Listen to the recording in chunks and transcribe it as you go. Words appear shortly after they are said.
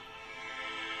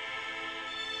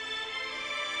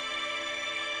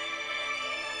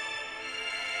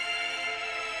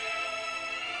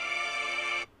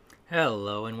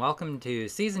Hello, and welcome to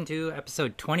Season 2,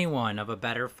 Episode 21 of A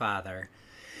Better Father.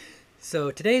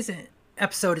 So, today's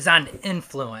episode is on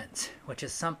influence, which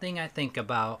is something I think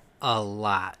about a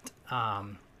lot.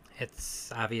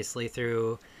 It's obviously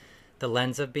through the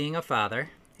lens of being a father,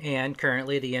 and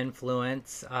currently the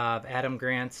influence of Adam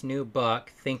Grant's new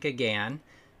book, Think Again: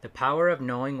 The Power of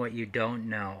Knowing What You Don't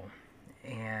Know.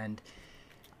 And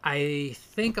I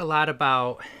think a lot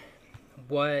about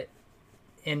what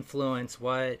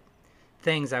what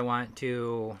things I want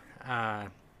to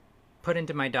put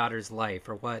into my daughter's life,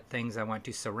 or what things I want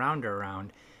to surround her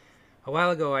around. A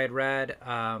while ago, I had read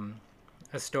a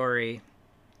story,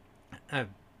 an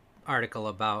article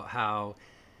about how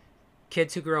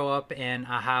kids who grow up in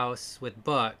a house with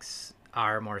books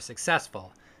are more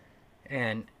successful.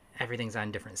 And everything's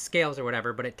on different scales or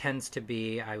whatever, but it tends to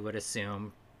be, I would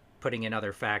assume, putting in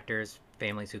other factors,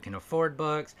 families who can afford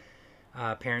books,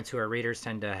 parents who are readers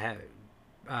tend to have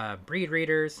breed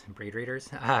readers,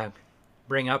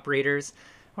 bring up readers,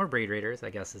 or breed readers, I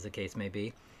guess, as the case may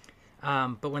be.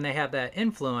 But when they have that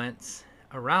influence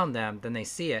around them, then they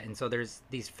see it, and so there's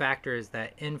these factors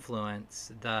that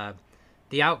influence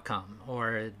the outcome,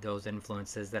 or those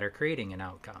influences that are creating an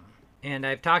outcome. And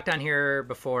I've talked on here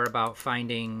before about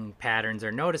finding patterns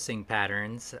or noticing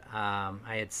patterns. I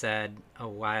had said a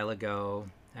while ago,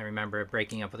 I remember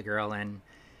breaking up with a girl in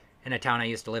a town I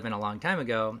used to live in a long time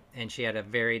ago, and she had a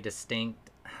very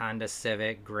distinct Honda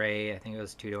Civic, gray. I think it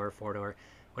was 2-door, 4-door,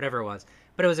 whatever it was.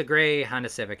 But it was a gray Honda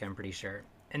Civic, I'm pretty sure.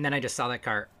 And then I just saw that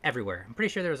car everywhere. I'm pretty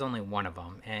sure there was only one of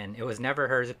them, and it was never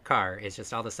her car. It's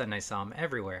just all of a sudden I saw them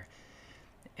everywhere.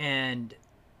 And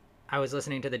I was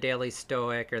listening to the Daily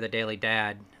Stoic, or the Daily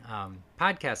Dad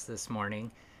podcast this morning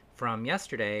from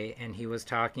yesterday, and he was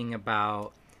talking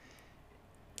about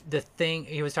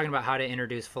he was talking about how to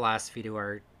introduce philosophy to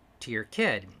your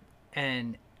kid.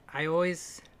 And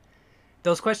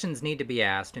those questions need to be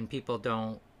asked, and people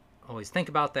don't always think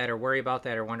about that or worry about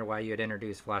that or wonder why you would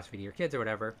introduce philosophy to your kids or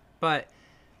whatever. But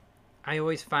I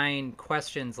always find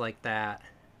questions like that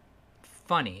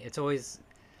funny. It's always,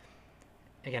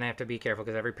 again, I have to be careful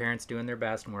because every parent's doing their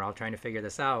best and we're all trying to figure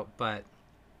this out. But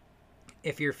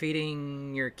if you're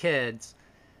feeding your kids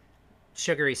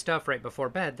sugary stuff right before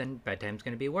bed, then bedtime's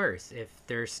going to be worse. If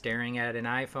they're staring at an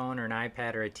iPhone or an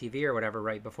iPad or a TV or whatever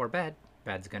right before bed,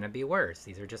 bed's going to be worse.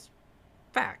 These are just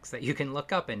facts that you can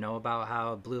look up and know about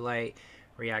how blue light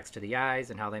reacts to the eyes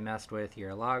and how they messed with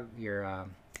your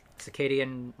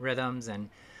circadian rhythms and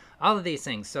all of these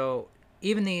things. So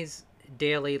even these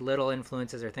daily little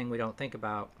influences or things we don't think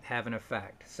about have an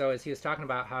effect. So as he was talking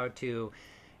about how to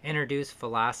introduce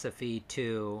philosophy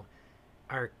to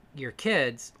your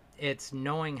kids, it's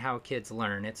knowing how kids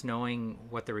learn, it's knowing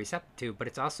what they're receptive to, but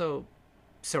it's also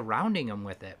surrounding them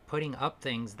with it, putting up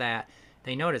things that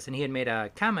they notice. And he had made a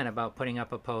comment about putting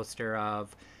up a poster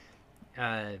of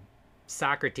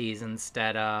Socrates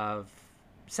instead of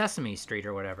Sesame Street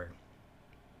or whatever.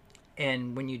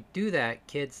 And when you do that,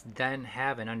 kids then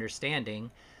have an understanding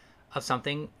of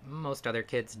something most other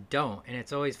kids don't. And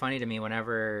it's always funny to me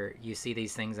whenever you see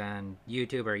these things on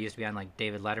YouTube, or it used to be on like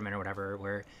David Letterman or whatever,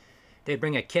 where they'd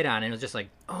bring a kid on and it was just like,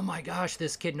 oh my gosh,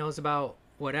 this kid knows about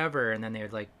whatever. And then they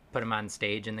would like put him on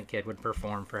stage and the kid would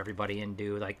perform for everybody and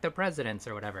do like the presidents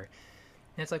or whatever. And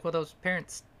it's like, well, those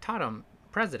parents taught him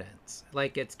presidents.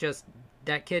 Like, it's just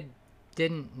that kid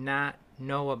didn't not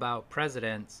know about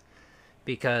presidents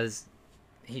because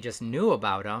he just knew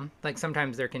about them. Like,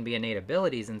 sometimes there can be innate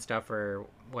abilities and stuff or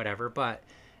whatever, but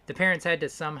the parents had to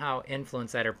somehow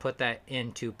influence that or put that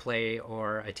into play,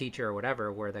 or a teacher or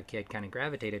whatever, where the kid kind of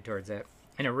gravitated towards it.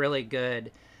 And a really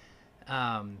good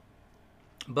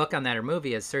book on that, or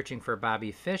movie, is Searching for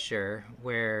Bobby Fischer,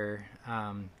 where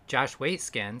Josh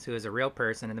Waitskins, who is a real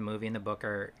person in the movie and the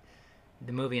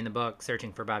book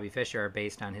Searching for Bobby Fischer are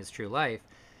based on his true life,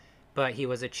 but he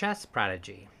was a chess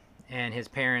prodigy, and his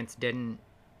parents didn't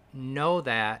know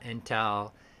that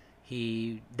until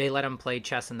they let him play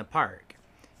chess in the park.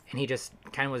 And he just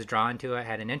kind of was drawn to it,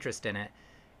 had an interest in it.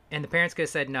 And the parents could have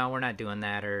said, no, we're not doing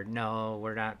that, or no,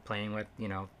 we're not playing with,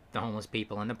 the homeless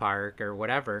people in the park or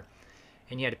whatever.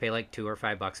 And you had to pay like $2 or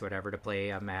 $5 or whatever to play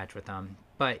a match with them.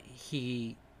 But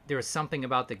there was something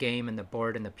about the game and the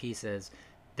board and the pieces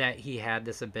that he had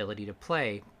this ability to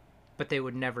play, but they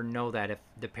would never know that if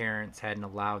the parents hadn't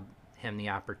allowed him the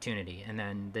opportunity. And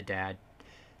then the dad,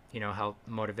 helped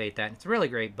motivate that. It's a really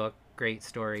great book, great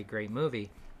story, great movie.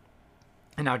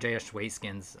 And now Josh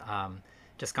Waitskins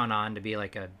just gone on to be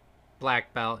like a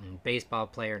black belt and baseball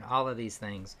player and all of these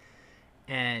things.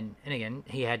 And again,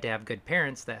 he had to have good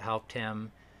parents that helped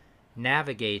him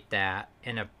navigate that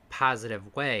in a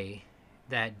positive way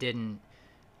that didn't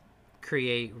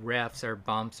create riffs or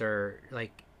bumps, or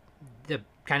like the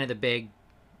kind of the big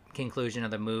conclusion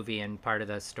of the movie and part of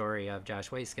the story of Josh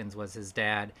Waiskins was his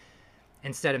dad,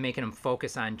 instead of making him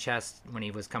focus on chess when he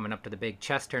was coming up to the big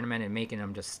chess tournament and making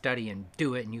him just study and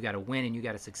do it and you got to win and you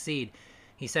got to succeed,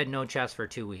 he said no chess for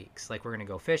 2 weeks. Like, we're going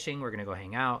to go fishing, we're going to go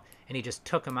hang out. And he just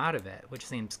took him out of it, which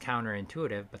seems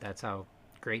counterintuitive, but that's how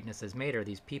greatness is made, are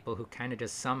these people who kind of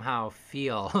just somehow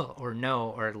feel or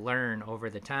know or learn over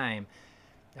the time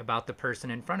about the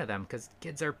person in front of them, because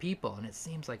kids are people, and it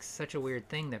seems like such a weird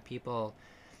thing that people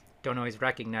don't always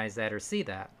recognize that or see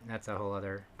that. That's a whole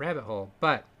other rabbit hole.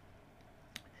 But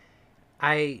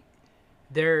I'm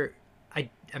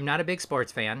not a big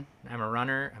sports fan. I'm a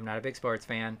runner. I'm not a big sports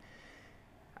fan.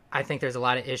 I think there's a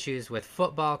lot of issues with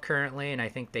football currently, and I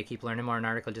think they keep learning more. An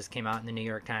article just came out in the New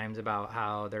York Times about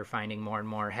how they're finding more and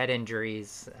more head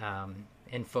injuries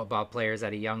in football players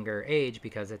at a younger age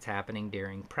because it's happening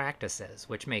during practices,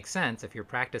 which makes sense. If you're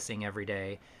practicing every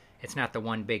day, it's not the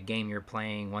one big game you're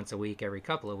playing once a week, every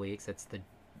couple of weeks. It's the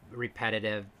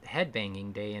repetitive head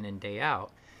banging day in and day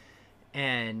out.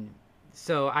 And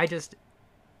so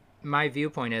my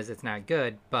viewpoint is it's not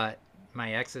good, but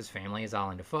my ex's family is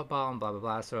all into football and blah, blah,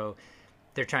 blah. So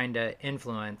they're trying to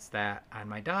influence that on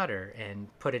my daughter and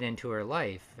put it into her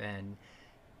life. And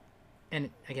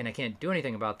again, I can't do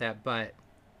anything about that, but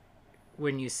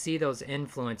when you see those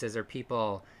influences or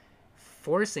people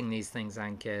forcing these things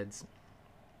on kids,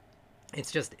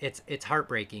 it's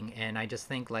heartbreaking. And I just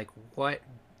think, like, what,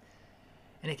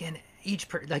 and again,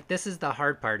 like, this is the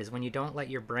hard part, is when you don't let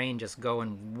your brain just go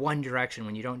in one direction,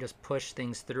 when you don't just push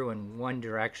things through in one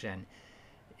direction.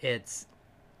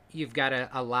 You've got to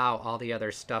allow all the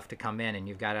other stuff to come in, and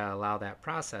you've got to allow that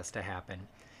process to happen.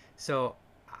 So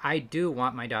I do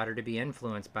want my daughter to be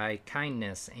influenced by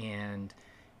kindness and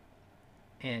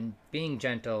being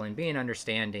gentle and being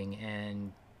understanding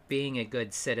and being a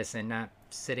good citizen, not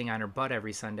sitting on her butt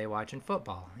every Sunday watching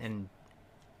football. And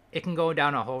it can go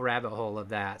down a whole rabbit hole of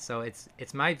that. So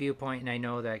it's my viewpoint, and I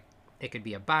know that it could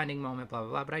be a bonding moment, blah, blah,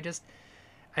 blah. But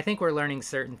I think we're learning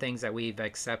certain things that we've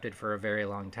accepted for a very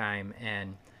long time,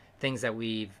 and things that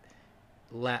we've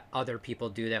let other people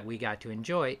do that we got to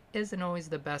enjoy isn't always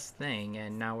the best thing.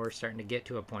 And now we're starting to get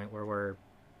to a point where we're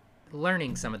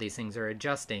learning some of these things or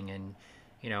adjusting. And,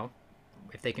 you know,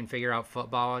 if they can figure out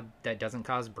football that doesn't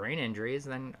cause brain injuries,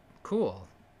 then cool.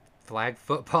 Flag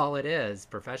football it is.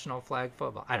 Professional flag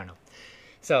football. I don't know.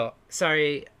 So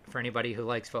sorry for anybody who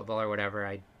likes football or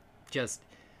whatever.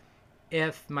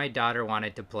 If my daughter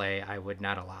wanted to play, I would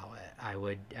not allow it.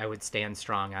 I would stand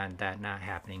strong on that not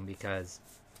happening, because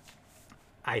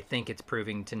I think it's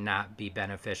proving to not be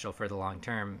beneficial for the long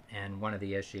term. And one of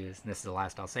the issues, and this is the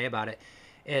last I'll say about it,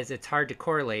 is it's hard to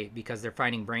correlate, because they're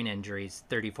finding brain injuries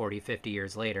 30, 40, 50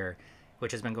 years later,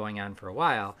 which has been going on for a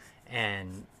while.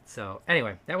 And so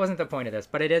anyway, that wasn't the point of this,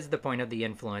 but it is the point of the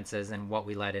influences and what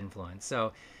we let influence.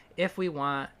 So if we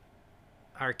want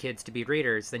our kids to be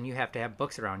readers, then you have to have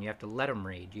books around. You have to let them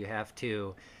read. You have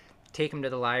to take them to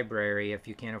the library if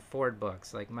you can't afford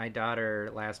books. Like my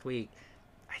daughter last week,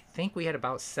 I think we had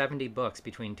about 70 books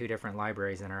between 2 different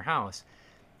libraries in our house.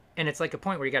 And it's like a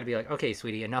point where you got to be like, okay,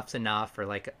 sweetie, enough's enough, or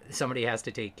like somebody has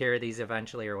to take care of these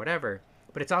eventually or whatever.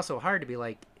 But it's also hard to be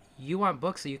like, you want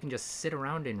books so you can just sit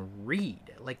around and read.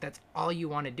 Like, that's all you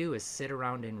want to do, is sit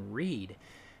around and read.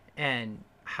 And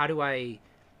how do I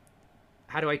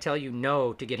tell you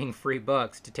no to getting free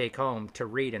books to take home to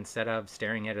read instead of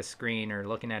staring at a screen or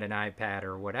looking at an iPad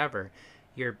or whatever?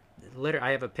 I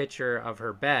have a picture of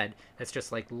her bed that's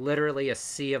just like literally a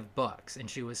sea of books, and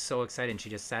she was so excited. And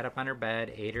she just sat up on her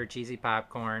bed, ate her cheesy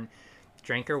popcorn,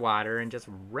 drank her water, and just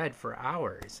read for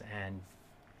hours. And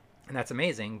that's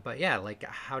amazing. But yeah, like,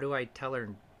 how do I tell her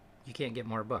you can't get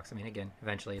more books? I mean, again,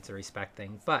 eventually it's a respect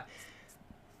thing, but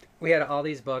we had all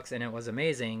these books and it was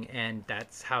amazing. And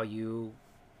that's how you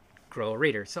grow a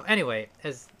reader. So anyway,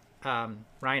 as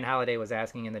Ryan Holiday was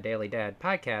asking in the Daily Dad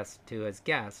podcast to his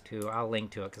guest, who I'll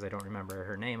link to it because I don't remember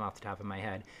her name off the top of my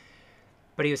head,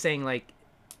 but he was saying, like,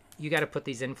 you got to put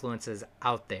these influences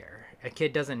out there. A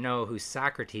kid doesn't know who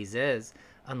Socrates is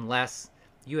unless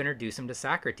you introduce him to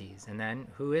Socrates. And then,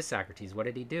 who is Socrates? What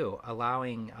did he do?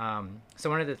 So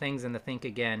one of the things in the Think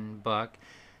Again book,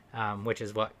 which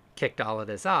is what kicked all of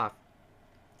this off,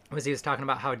 was he was talking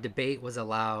about how debate was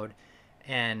allowed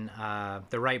in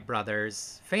the Wright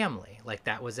brothers' family. Like,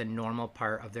 that was a normal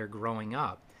part of their growing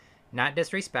up. Not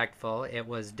disrespectful. It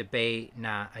was debate,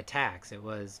 not attacks. It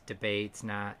was debates,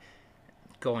 not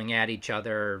going at each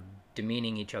other,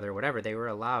 demeaning each other, whatever. They were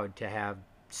allowed to have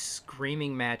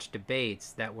screaming match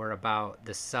debates that were about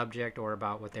the subject or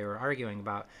about what they were arguing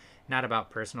about. not about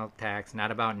personal attacks,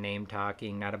 not about name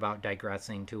talking, not about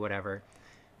digressing to whatever.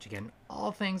 Which again,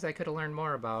 all things I could have learned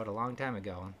more about a long time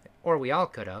ago, or we all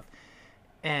could have,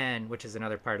 and which is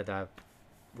another part of the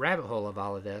rabbit hole of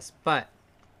all of this. But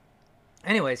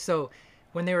anyway, so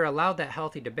when they were allowed that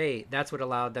healthy debate, that's what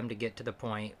allowed them to get to the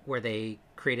point where they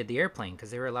created the airplane, because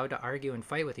they were allowed to argue and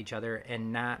fight with each other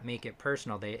and not make it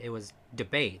personal. It was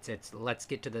debates. It's let's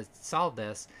get to the solve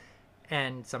this,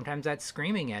 and sometimes that's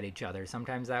screaming at each other.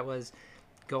 Sometimes that was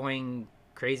going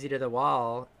crazy to the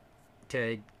wall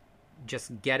to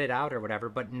just get it out or whatever,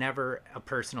 but never a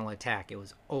personal attack. It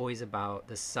was always about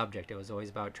the subject. It was always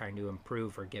about trying to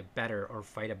improve or get better or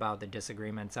fight about the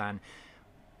disagreements on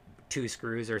 2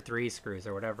 screws or 3 screws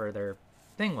or whatever their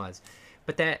thing was.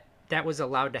 But that was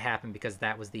allowed to happen because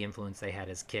that was the influence they had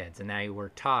as kids, and they were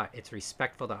taught it's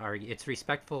respectful to argue. It's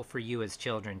respectful for you as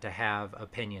children to have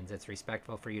opinions. It's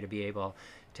respectful for you to be able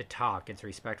to talk. It's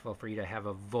respectful for you to have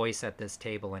a voice at this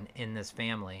table and in this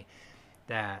family.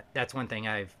 That's one thing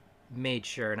I've made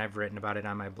sure, and I've written about it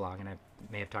on my blog, and I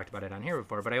may have talked about it on here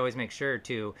before, but I always make sure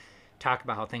to talk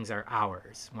about how things are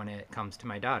ours when it comes to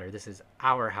my daughter. This is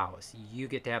our house. You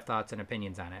get to have thoughts and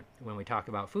opinions on it. When we talk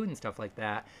about food and stuff like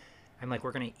that, I'm like,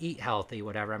 we're going to eat healthy,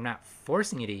 whatever. I'm not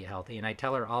forcing you to eat healthy. And I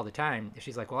tell her all the time, if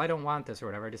she's like, well, I don't want this or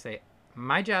whatever, I just say,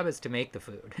 my job is to make the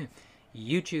food.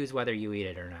 You choose whether you eat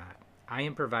it or not. I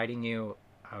am providing you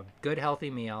a good,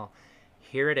 healthy meal.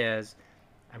 Here it is.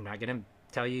 I'm not going to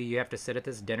tell you you have to sit at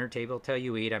this dinner table till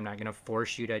you eat. I'm not going to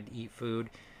force you to eat food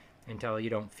until you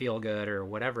don't feel good or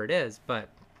whatever it is, but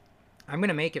I'm going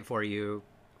to make it for you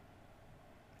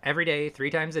every day, 3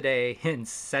 times a day, and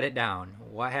set it down.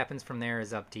 What happens from there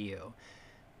is up to you.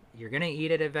 You're going to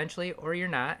eat it eventually or you're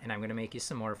not, and I'm going to make you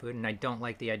some more food. And I don't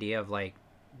like the idea of like,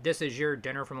 this is your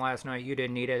dinner from last night, you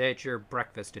didn't eat it, it's your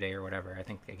breakfast today or whatever. I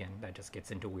think, again, that just gets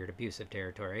into weird abusive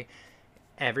territory.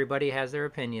 Everybody has their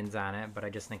opinions on it, but I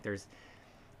just think there's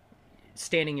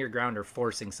standing your ground or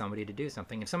forcing somebody to do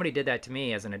something. If somebody did that to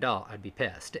me as an adult, I'd be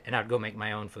pissed and I'd go make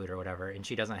my own food or whatever, and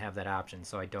she doesn't have that option.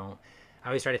 So I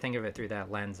always try to think of it through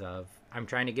that lens of I'm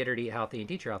trying to get her to eat healthy and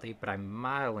teach her healthy, but I'm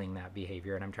modeling that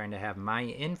behavior, and I'm trying to have my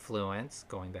influence,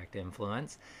 going back to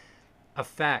influence,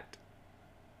 affect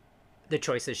the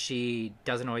choices she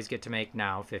doesn't always get to make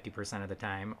now 50% of the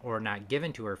time, or not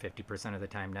given to her 50% of the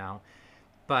time now.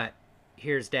 But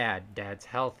here's dad's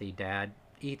healthy, dad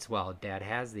eats well, dad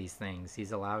has these things,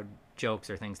 he's allowed jokes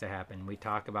or things to happen, we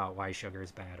talk about why sugar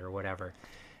is bad or whatever,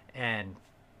 and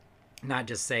not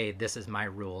just say this is my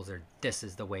rules or this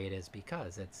is the way it is,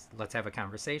 because let's have a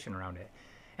conversation around it.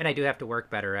 And I do have to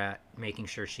work better at making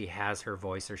sure she has her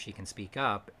voice or she can speak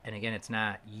up. And again, it's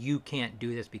not you can't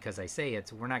do this because I say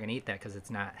it. We're not going to eat that because it's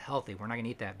not healthy. We're not going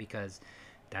to eat that because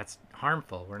that's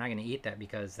harmful. We're not going to eat that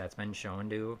because that's been shown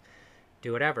to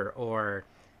do whatever. Or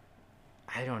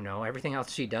I don't know, everything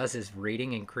else she does is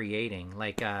reading and creating.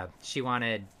 Like she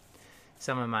wanted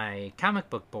some of my comic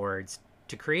book boards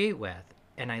to create with,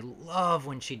 and I love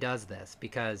when she does this,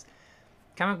 because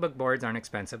comic book boards aren't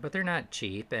expensive, but they're not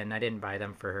cheap, and I didn't buy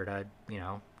them for her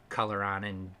to, color on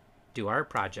and do art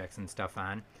projects and stuff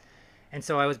on. And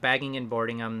so I was bagging and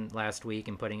boarding them last week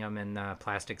and putting them in the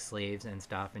plastic sleeves and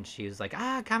stuff, and she was like,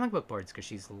 comic book boards, because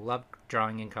she's loved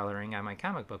drawing and coloring on my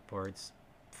comic book boards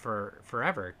for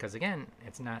forever. Because again,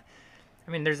 it's not,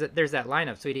 I mean, there's that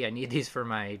lineup, sweetie, I need these for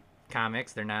my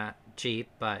comics, they're not cheap,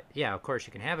 but yeah, of course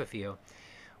you can have a few.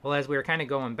 Well, as we were kind of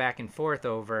going back and forth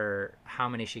over how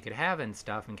many she could have and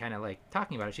stuff, and kind of like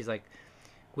talking about it, she's like,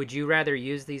 would you rather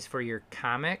use these for your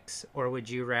comics, or would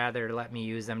you rather let me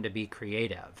use them to be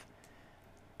creative?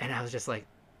 And I was just like,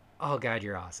 oh God,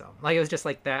 you're awesome. Like, it was just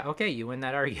like that. Okay, you win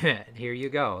that argument. Here you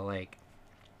go. Like,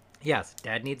 yes,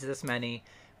 dad needs this many,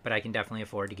 but I can definitely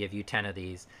afford to give you 10 of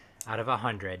these out of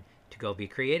 100 to go be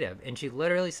creative. And she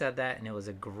literally said that, and it was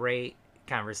a great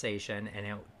conversation, and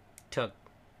it took,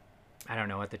 I don't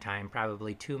know, at the time,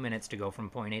 probably 2 minutes to go from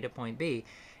point A to point B.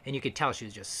 And you could tell she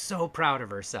was just so proud of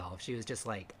herself. She was just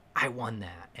like, I won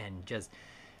that. And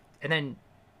then,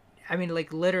 I mean,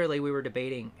 like, literally we were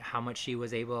debating how much she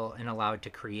was able and allowed to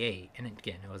create. And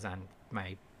again, it was on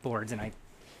my boards, and I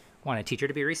want to teach her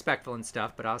to be respectful and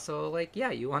stuff, but also like, yeah,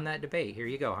 you won that debate. Here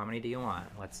you go. How many do you want?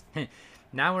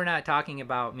 Now we're not talking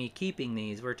about me keeping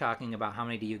these. We're talking about how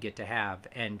many do you get to have.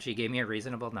 And she gave me a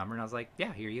reasonable number, and I was like,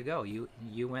 yeah, here you go.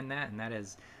 You win that, and that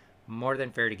is more than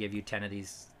fair to give you 10 of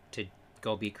these to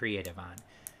go be creative on.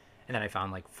 And then I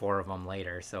found like 4 of them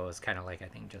later, so it was kind of like, I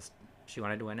think just she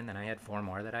wanted to win, and then I had 4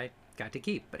 more that I got to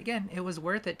keep. But again, it was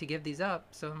worth it to give these up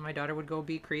so my daughter would go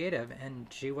be creative, and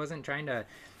she wasn't trying to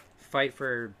fight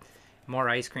for more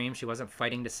ice cream. She wasn't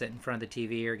fighting to sit in front of the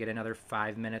TV or get another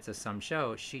 5 minutes of some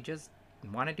show. She just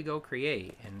wanted to go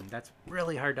create, and that's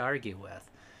really hard to argue with.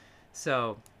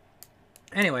 So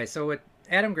anyway, so with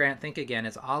Adam Grant, Think Again,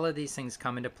 as all of these things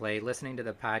come into play, listening to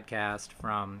the podcast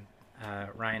from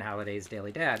Ryan Holiday's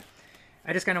Daily Dad,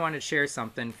 I just kind of wanted to share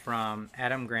something from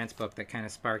Adam Grant's book that kind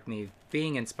of sparked me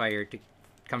being inspired to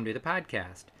come do the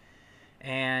podcast.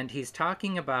 And he's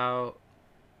talking about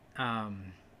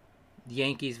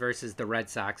Yankees versus the Red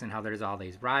Sox and how there's all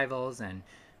these rivals and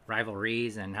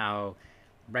rivalries, and how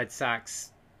Red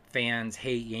Sox fans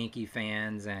hate Yankee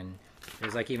fans, and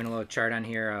there's like even a little chart on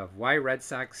here of why Red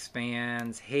Sox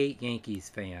fans hate Yankees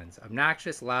fans.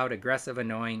 Obnoxious, loud, aggressive,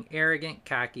 annoying, arrogant,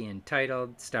 cocky,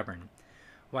 entitled, stubborn.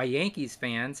 Why Yankees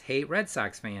fans hate Red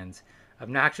Sox fans.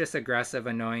 Obnoxious, aggressive,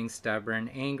 annoying, stubborn,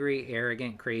 angry,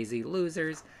 arrogant, crazy,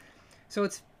 losers. So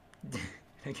it's,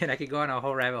 again, I could go on a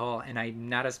whole rabbit hole, and I'm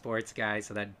not a sports guy,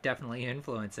 so that definitely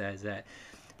influences it.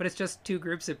 But it's just two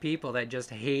groups of people that just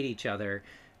hate each other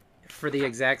for the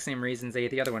exact same reasons they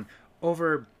hate the other one.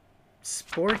 Over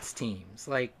sports teams,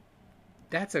 like,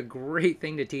 that's a great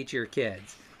thing to teach your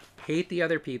kids. Hate the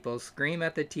other people, scream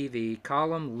at the TV, call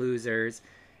them losers.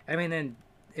 I mean, then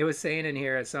it was saying in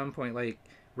here at some point, like,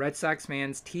 Red Sox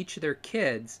fans teach their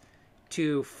kids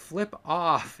to flip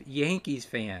off Yankees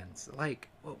fans. Like,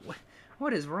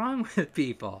 what is wrong with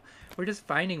people? We're just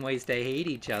finding ways to hate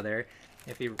each other.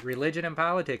 If religion and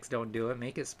politics don't do it,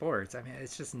 make it sports. I mean,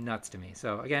 it's just nuts to me.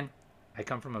 So again, I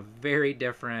come from a very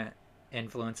different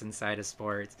influence inside of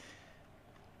sports,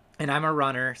 and I'm a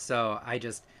runner, so I'm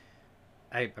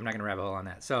not going to rabbit hole on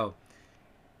that. So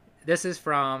this is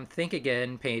from Think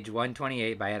Again, page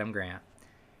 128 by Adam Grant.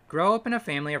 Grow up in a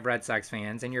family of Red Sox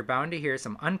fans, and you're bound to hear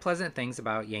some unpleasant things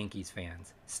about Yankees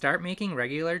fans. Start making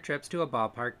regular trips to a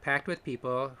ballpark packed with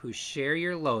people who share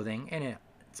your loathing, and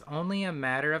it's only a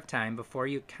matter of time before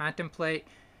your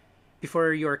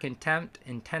contempt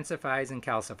intensifies and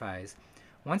calcifies.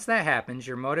 Once that happens,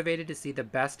 you're motivated to see the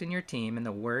best in your team and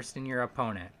the worst in your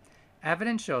opponent.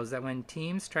 Evidence shows that when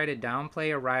teams try to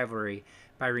downplay a rivalry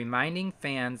by reminding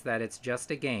fans that it's just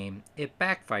a game, it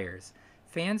backfires.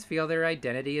 Fans feel their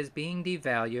identity is being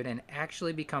devalued and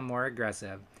actually become more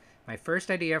aggressive. My first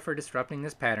idea for disrupting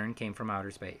this pattern came from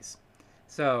outer space.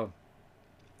 So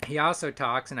he also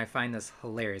talks, and I find this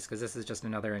hilarious because this is just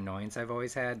another annoyance I've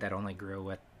always had that only grew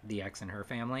with the ex and her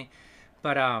family.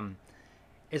 But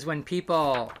is when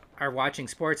people are watching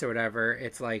sports or whatever,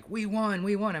 it's like, we won.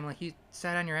 I'm like, you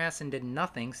sat on your ass and did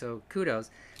nothing, so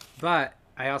kudos. But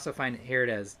I also find, here it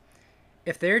is.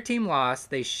 If their team lost,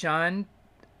 they shun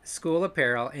school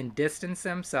apparel and distance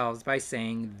themselves by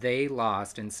saying they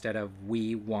lost instead of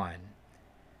we won.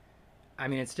 I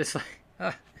mean, it's just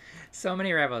like, so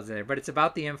many rebels there. But it's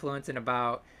about the influence and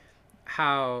about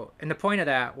how, and the point of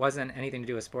that wasn't anything to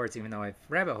do with sports, even though I've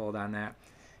rabbit holed on that,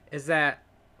 is that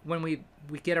when we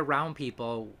get around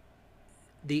people,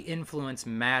 the influence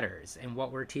matters, and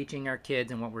what we're teaching our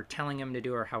kids and what we're telling them to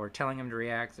do or how we're telling them to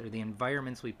react or the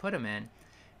environments we put them in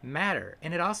matter.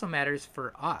 And it also matters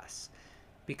for us,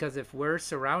 because if we're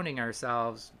surrounding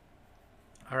ourselves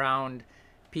around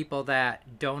people that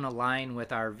don't align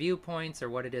with our viewpoints or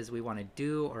what it is we want to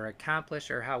do or accomplish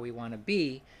or how we want to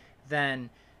be, then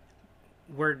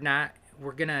we're gonna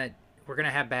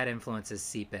have bad influences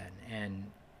seep in, and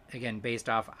again, based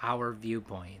off our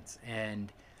viewpoints. And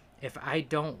if I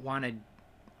don't want to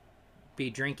be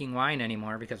drinking wine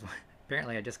anymore, because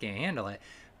apparently I just can't handle it,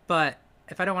 but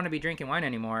if I don't want to be drinking wine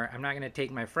anymore, I'm not going to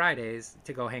take my Fridays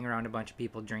to go hang around a bunch of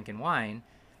people drinking wine,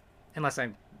 unless I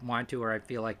want to or I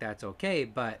feel like that's okay.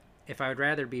 But if I would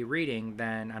rather be reading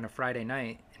than on a Friday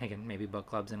night, and again, maybe book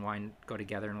clubs and wine go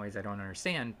together in ways I don't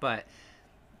understand, but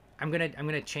I'm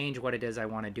gonna change what it is I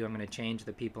want to do. I'm gonna change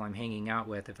the people I'm hanging out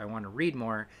with. If I want to read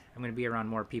more, I'm gonna be around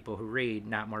more people who read,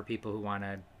 not more people who want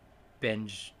to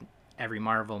binge every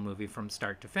Marvel movie from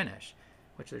start to finish,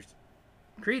 which there's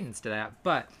credence to that,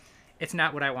 but it's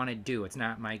not what I want to do. It's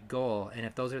not my goal. And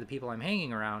if those are the people I'm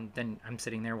hanging around, then I'm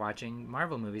sitting there watching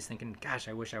Marvel movies thinking, gosh,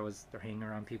 I wish I was hanging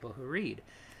around people who read.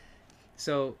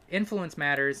 So influence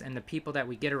matters, and the people that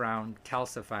we get around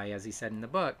calcify, as he said in the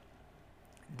book.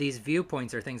 These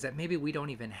viewpoints are things that maybe we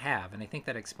don't even have. And I think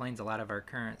that explains a lot of our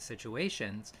current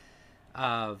situations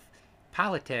of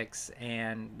politics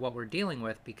and what we're dealing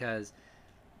with, because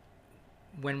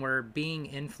when we're being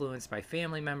influenced by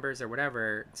family members or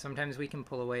whatever, sometimes we can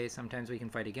pull away, sometimes we can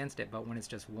fight against it. But when it's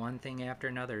just one thing after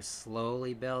another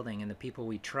slowly building, and the people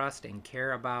we trust and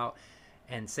care about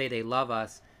and say they love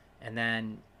us, and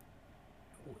then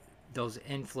those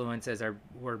influences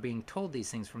we're being told these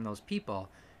things from those people,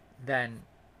 then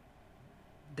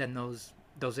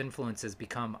those influences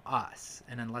become us.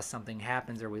 And unless something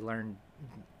happens or we learn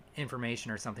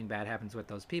information or something bad happens with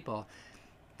those people,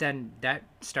 then that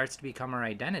starts to become our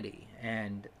identity.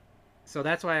 And so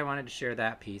that's why I wanted to share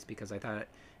that piece, because I thought it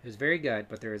was very good.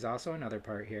 But there is also another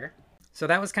part here. So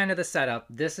that was kind of the setup.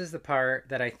 This is the part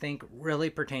that I think really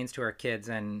pertains to our kids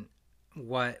and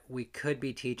what we could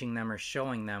be teaching them or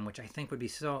showing them, which I think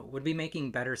would be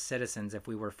making better citizens if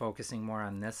we were focusing more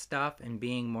on this stuff and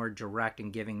being more direct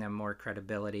and giving them more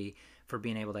credibility for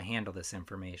being able to handle this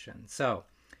information. So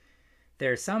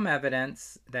there's some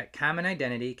evidence that common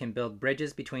identity can build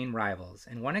bridges between rivals.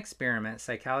 In one experiment,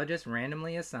 psychologists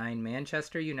randomly assigned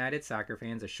Manchester United soccer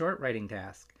fans a short writing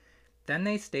task. Then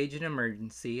they staged an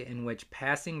emergency in which a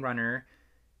passing runner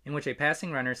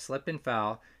slipped and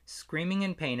fell, screaming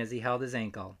in pain as he held his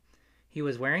ankle. He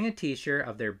was wearing a t-shirt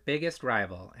of their biggest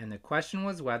rival, and the question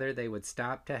was whether they would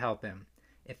stop to help him.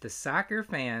 If the soccer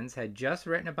fans had just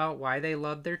written about why they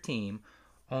loved their team,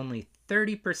 only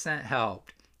 30%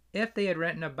 helped. If they had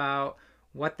written about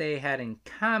what they had in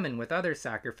common with other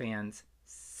soccer fans,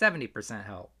 70%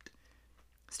 helped.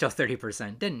 Still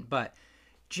 30% didn't, but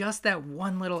just that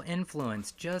one little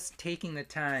influence, just taking the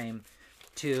time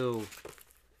to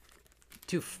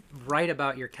write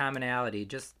about your commonality,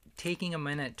 just taking a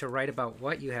minute to write about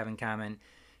what you have in common,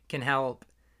 can help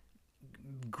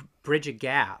bridge a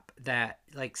gap that,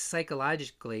 like,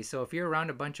 psychologically. So if you're around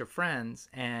a bunch of friends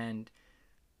and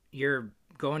you're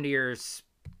going to your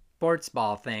sports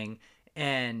ball thing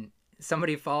and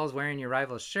somebody falls wearing your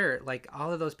rival's shirt, like,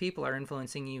 all of those people are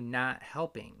influencing you, not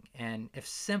helping. And if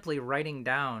simply writing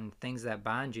down things that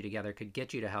bond you together could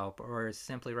get you to help, or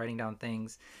simply writing down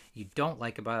things you don't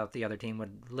like about the other team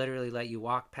would literally let you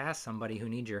walk past somebody who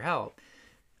needs your help,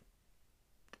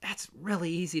 that's really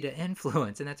easy to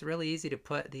influence. And that's really easy to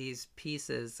put these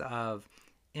pieces of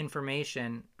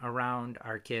information around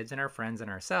our kids and our friends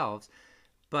and ourselves.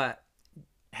 But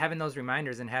having those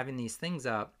reminders and having these things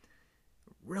up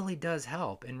really does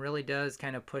help and really does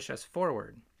kind of push us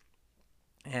forward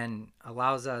and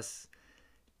allows us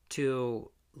to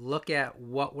look at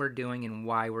what we're doing and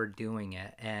why we're doing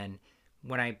it. And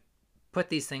when I put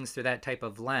these things through that type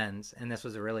of lens, and this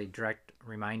was a really direct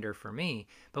reminder for me,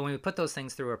 but when we put those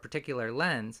things through a particular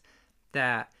lens,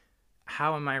 that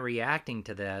how am I reacting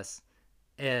to this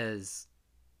is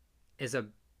a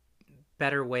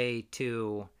better way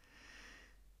to,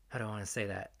 how do I want to say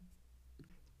that,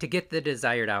 to get the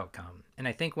desired outcome. And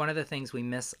I think one of the things we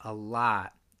miss a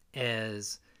lot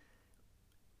is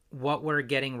what we're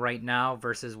getting right now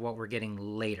versus what we're getting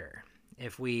later.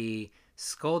 If we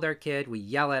scold our kid, we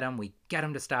yell at them, we get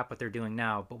them to stop what they're doing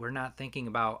now, but we're not thinking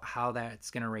about how that's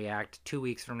going to react 2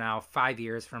 weeks from now, 5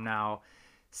 years from now,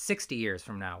 60 years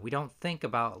from now. We don't think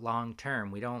about long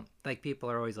term. We don't, like,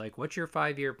 people are always like, what's your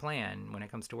 5-year plan when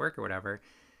it comes to work or whatever?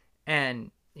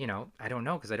 And I don't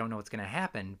know, because I don't know what's going to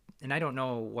happen. And I don't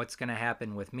know what's going to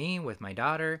happen with me, with my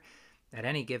daughter at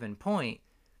any given point.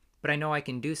 But I know I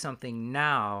can do something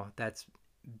now that's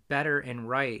better and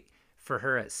right for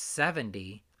her at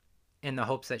 70, in the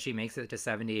hopes that she makes it to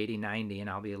 70, 80, 90, and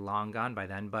I'll be long gone by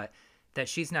then. But that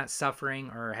she's not suffering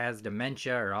or has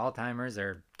dementia or Alzheimer's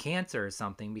or cancer or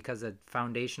something because of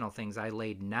foundational things I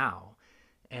laid now.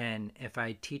 And if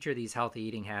I teach her these healthy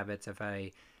eating habits, if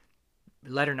I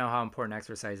let her know how important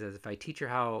exercise is, if I teach her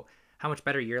how much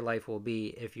better your life will be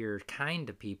if you're kind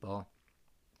to people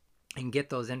and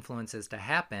get those influences to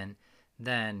happen,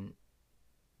 then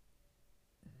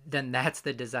that's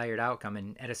the desired outcome.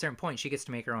 And at a certain point, she gets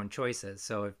to make her own choices.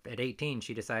 So if at 18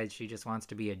 she decides she just wants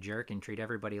to be a jerk and treat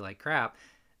everybody like crap,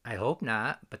 I hope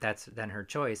not, but that's then her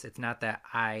choice. It's not that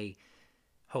I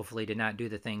hopefully did not do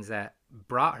the things that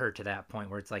brought her to that point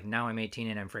where it's like, now I'm 18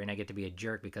 and I'm afraid I get to be a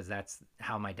jerk because that's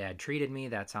how my dad treated me.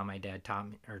 That's how my dad taught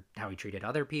me, or how he treated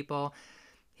other people.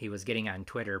 He was getting on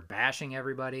Twitter bashing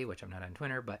everybody, which I'm not on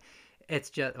Twitter, but it's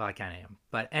just, well, I kind of am.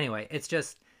 But anyway, it's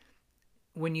just,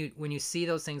 when you see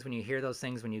those things, when you hear those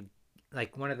things, when you,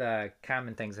 like, one of the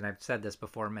common things, and I've said this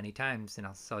before many times, and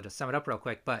so I'll just sum it up real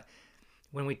quick, but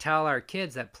when we tell our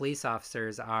kids that police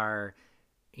officers are,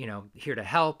 here to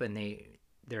help, and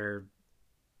their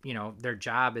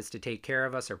job is to take care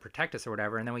of us or protect us or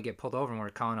whatever, and then we get pulled over and we're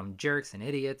calling them jerks and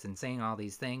idiots and saying all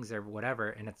these things or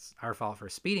whatever, and it's our fault for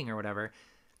speeding or whatever,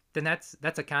 then that's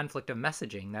a conflict of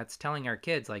messaging. That's telling our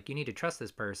kids, like, you need to trust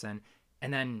this person.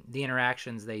 And then the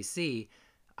interactions they see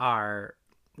are,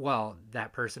 well,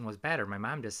 that person was bad, or my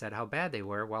mom just said how bad they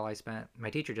were while my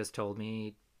teacher just told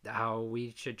me how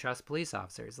we should trust police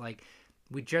officers. Like,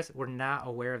 we're not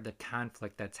aware of the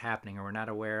conflict that's happening, or we're not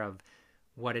aware of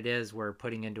what it is we're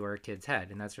putting into our kid's head.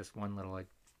 And that's just one little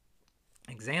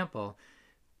example.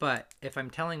 But if I'm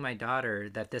telling my daughter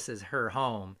that this is her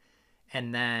home,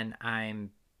 and then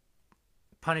I'm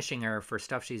punishing her for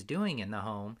stuff she's doing in the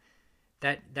home,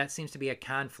 that seems to be a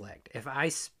conflict. If I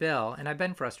spill, and I've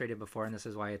been frustrated before, and this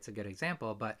is why it's a good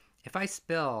example, but if I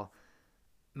spill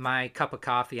my cup of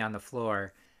coffee on the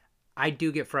floor, I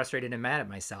do get frustrated and mad at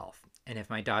myself. And if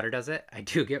my daughter does it, I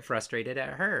do get frustrated at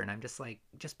her. And I'm just like,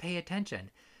 just pay attention.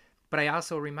 But I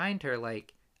also remind her,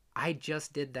 like, I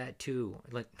just did that too,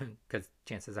 like, because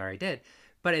chances are I did.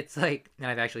 But it's like, and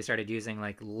I've actually started using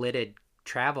like lidded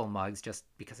travel mugs just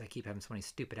because I keep having so many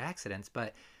stupid accidents.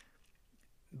 But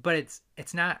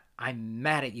it's not I'm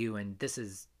mad at you and this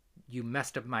is you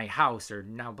messed up my house or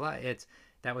now blah. It's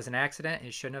that was an accident.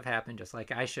 It shouldn't have happened. Just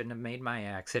like I shouldn't have made my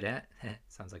accident.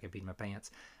 Sounds like I peed my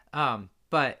pants.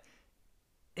 But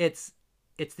it's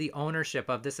the ownership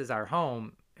of this is our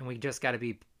home, and we just got to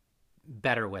be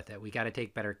better with it. We got to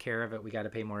take better care of it. We got to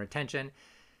pay more attention.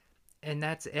 And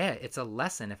that's it. It's a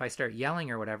lesson. If I start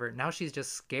yelling or whatever, now she's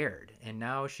just scared. And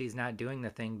now she's not doing the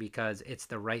thing because it's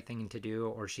the right thing to do,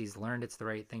 or she's learned it's the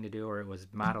right thing to do, or it was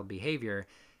modeled behavior.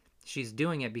 She's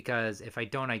doing it because if I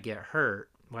don't, I get hurt,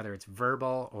 whether it's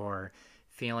verbal or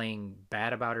feeling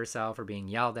bad about herself or being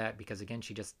yelled at because, again,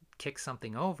 she just kicked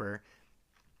something over.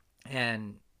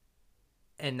 And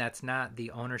that's not the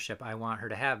ownership I want her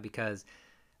to have, because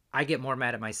I get more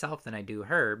mad at myself than I do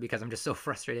her because I'm just so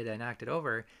frustrated I knocked it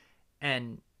over.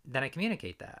 And then I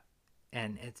communicate that.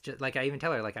 And it's just like I even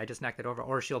tell her, like, I just knocked it over.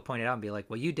 Or she'll point it out and be like,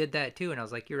 well, you did that too. And I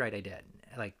was like, you're right, I did.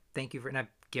 Like, thank you for, and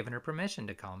I've given her permission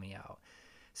to call me out.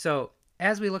 So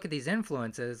as we look at these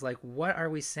influences, like, what are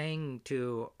we saying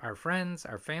to our friends,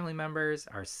 our family members,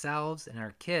 ourselves, and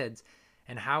our kids?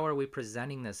 And how are we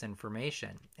presenting this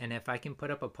information? And if I can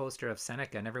put up a poster of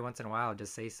Seneca and every once in a while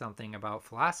just say something about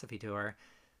philosophy to her,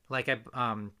 like I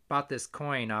bought this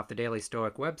coin off the Daily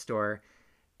Stoic web store,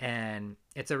 and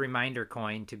it's a reminder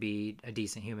coin to be a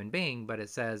decent human being, but it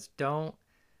says don't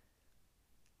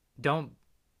know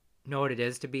what it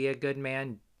is to be a good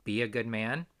man, be a good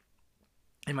man.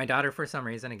 And my daughter, for some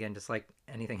reason, again, just like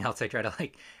anything else I try to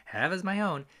like have as my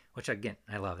own, which again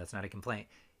I love, that's not a complaint,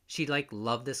 she like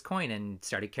loved this coin and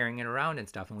started carrying it around and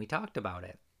stuff, and we talked about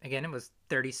it. Again, it was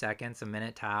 30 seconds, a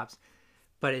minute tops,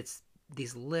 but it's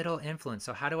these little influence.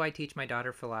 So how do I teach my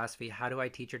daughter philosophy? How do I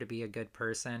teach her to be a good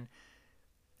person?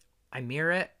 I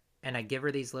mirror it and I give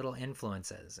her these little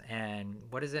influences. And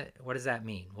what does that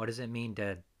mean? What does it mean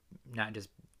to not just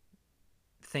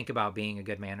think about being a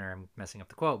good man, or I'm messing up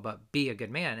the quote, but be a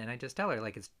good man? And I just tell her,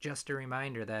 like, it's just a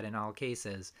reminder that in all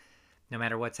cases, no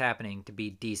matter what's happening, to be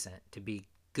decent, to be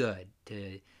good,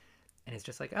 and it's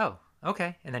just like, oh,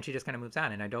 okay. And then she just kind of moves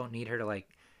on, and I don't need her to like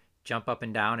jump up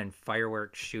and down and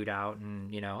fireworks shoot out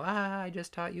and, I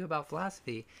just taught you about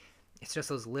philosophy. It's just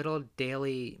those little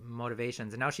daily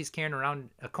motivations. And now she's carrying around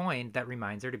a coin that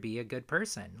reminds her to be a good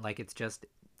person. Like, it's just,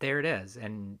 there it is.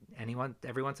 And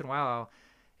every once in a while,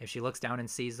 if she looks down and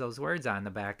sees those words on the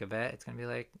back of it, it's going to be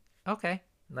like, okay,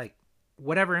 like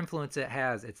whatever influence it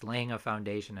has, it's laying a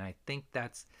foundation. And I think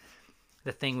that's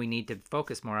the thing we need to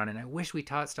focus more on. And I wish we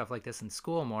taught stuff like this in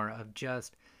school more, of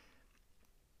just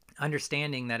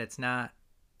understanding that it's not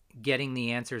getting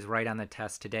the answers right on the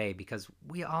test today, because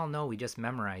we all know we just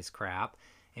memorize crap,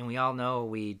 and we all know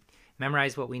we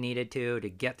memorize what we needed to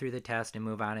get through the test and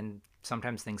move on. And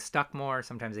sometimes things stuck more,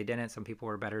 sometimes they didn't. Some people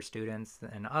were better students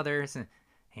than others,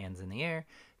 hands in the air.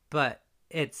 But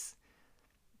it's,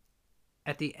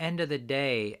 at the end of the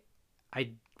day, I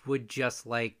would just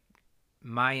like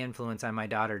my influence on my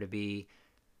daughter to be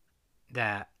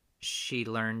that she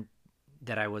learned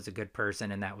that I was a good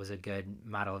person, and that was a good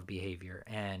model of behavior.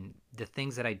 And the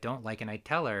things that I don't like, and I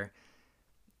tell her,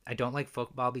 I don't like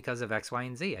football because of X, Y,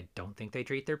 and Z. I don't think they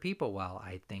treat their people well.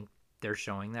 I think they're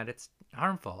showing that it's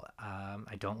harmful.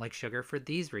 I don't like sugar for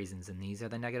these reasons, and these are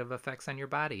the negative effects on your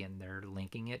body, and they're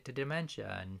linking it to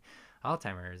dementia and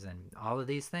Alzheimer's and all of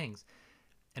these things.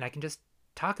 And I can just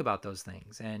talk about those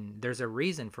things, and there's a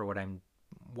reason for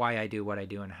why I do what I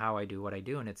do and how I do what I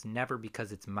do. And it's never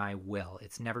because it's my will.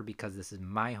 It's never because this is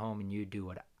my home and you do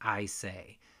what I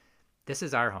say. This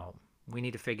is our home. We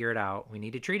need to figure it out. We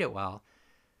need to treat it well.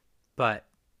 But,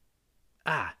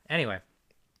 anyway,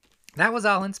 that was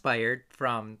all inspired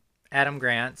from Adam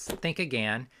Grant's Think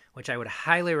Again, which I would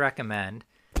highly recommend.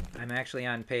 I'm actually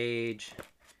on page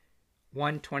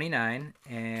 129,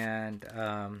 and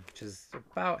which is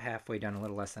about halfway done, a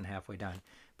little less than halfway done.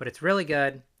 But it's really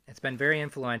good. It's been very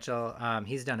influential.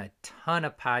 He's done a ton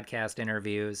of podcast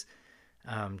interviews,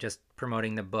 just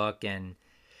promoting the book. And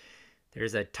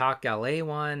there's a Talk LA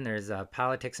one. There's a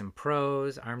Politics and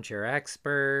Prose, Armchair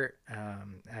Expert.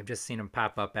 I've just seen him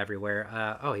pop up everywhere.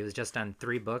 He was just on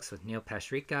 3 Books with Neil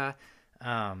Pasricha.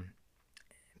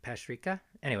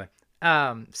 Anyway,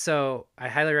 So I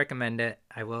highly recommend it.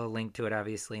 I will link to it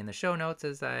obviously in the show notes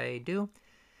as I do.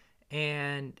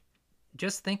 And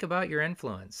just think about your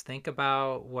influence. Think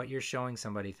about what you're showing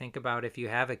somebody. Think about if you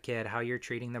have a kid, how you're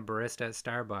treating the barista at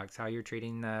Starbucks, how you're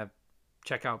treating the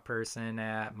checkout person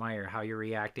at Meijer, how you're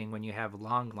reacting when you have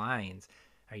long lines.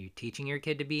 Are you teaching your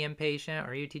kid to be impatient?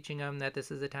 Or are you teaching them that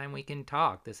this is a time we can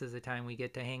talk? This is a time we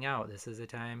get to hang out. This is a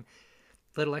time,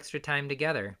 little extra time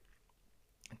together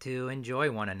to enjoy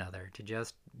one another, to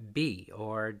just be?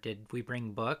 Or did we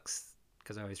bring books?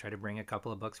 Because I always try to bring a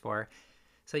couple of books for her.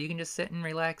 So you can just sit and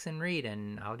relax and read,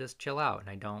 and I'll just chill out.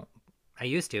 And I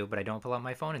used to, but I don't pull out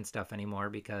my phone and stuff anymore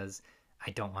because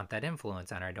I don't want that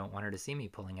influence on her. I don't want her to see me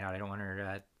pulling it out. I don't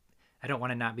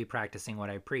want to not be practicing what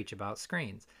I preach about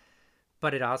screens.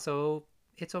 But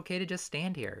it's okay to just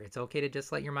stand here. It's okay to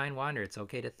just let your mind wander. It's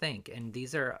okay to think. And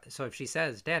so if she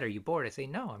says, Dad, are you bored? I say,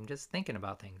 no, I'm just thinking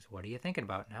about things. What are you thinking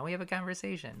about? Now we have a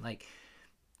conversation. Like,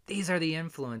 these are the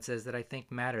influences that I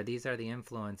think matter. These are the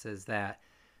influences that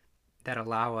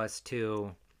allow us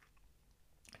to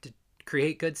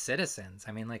create good citizens.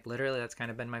 I mean, like, literally, that's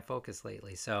kind of been my focus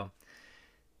lately. So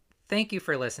thank you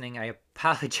for listening. I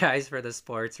apologize for the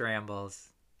sports rambles.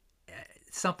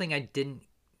 It's something I didn't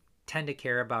tend to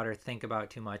care about or think about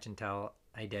too much until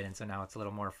I did, and so now it's a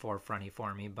little more forefronty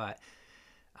for me. But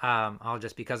all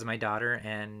just because of my daughter,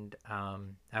 and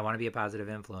I want to be a positive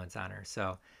influence on her.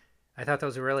 So I thought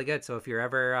those were really good. So if you're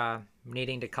ever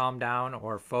needing to calm down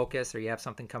or focus, or you have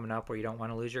something coming up where you don't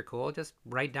want to lose your cool, just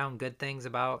write down good things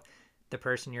about the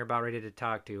person you're about ready to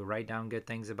talk to. Write down good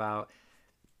things about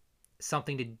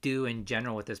something to do in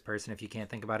general with this person. If you can't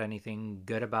think about anything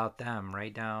good about them,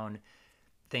 write down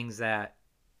things that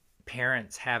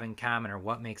parents have in common, or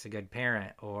what makes a good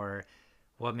parent, or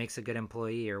what makes a good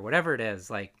employee, or whatever it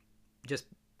is. Like, just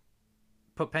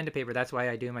put pen to paper. That's why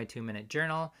I do my 2-minute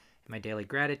journal, my daily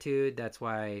gratitude. That's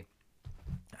why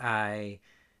I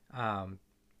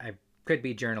could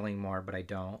be journaling more, but I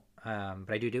don't.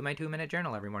 But I do my 2-minute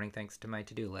journal every morning thanks to my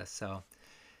to-do list.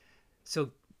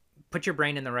 So put your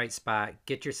brain in the right spot,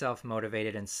 get yourself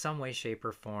motivated in some way, shape,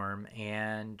 or form,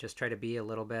 and just try to be a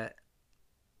little bit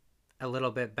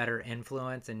better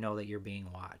influence, and know that you're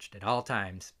being watched at all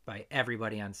times by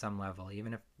everybody on some level.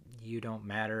 Even if you don't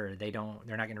matter, or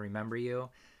they're not going to remember you.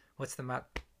 What's the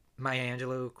Maya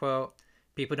Angelou quote?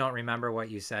 People don't remember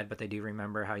what you said, but they do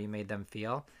remember how you made them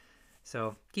feel.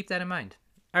 So keep that in mind.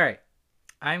 All right.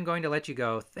 I'm going to let you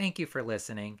go. Thank you for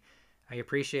listening. I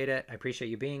appreciate it. I appreciate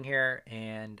you being here.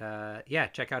 And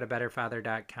check out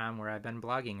abetterfather.com, where I've been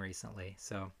blogging recently.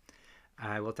 So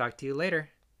I will talk to you later.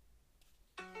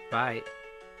 Bye.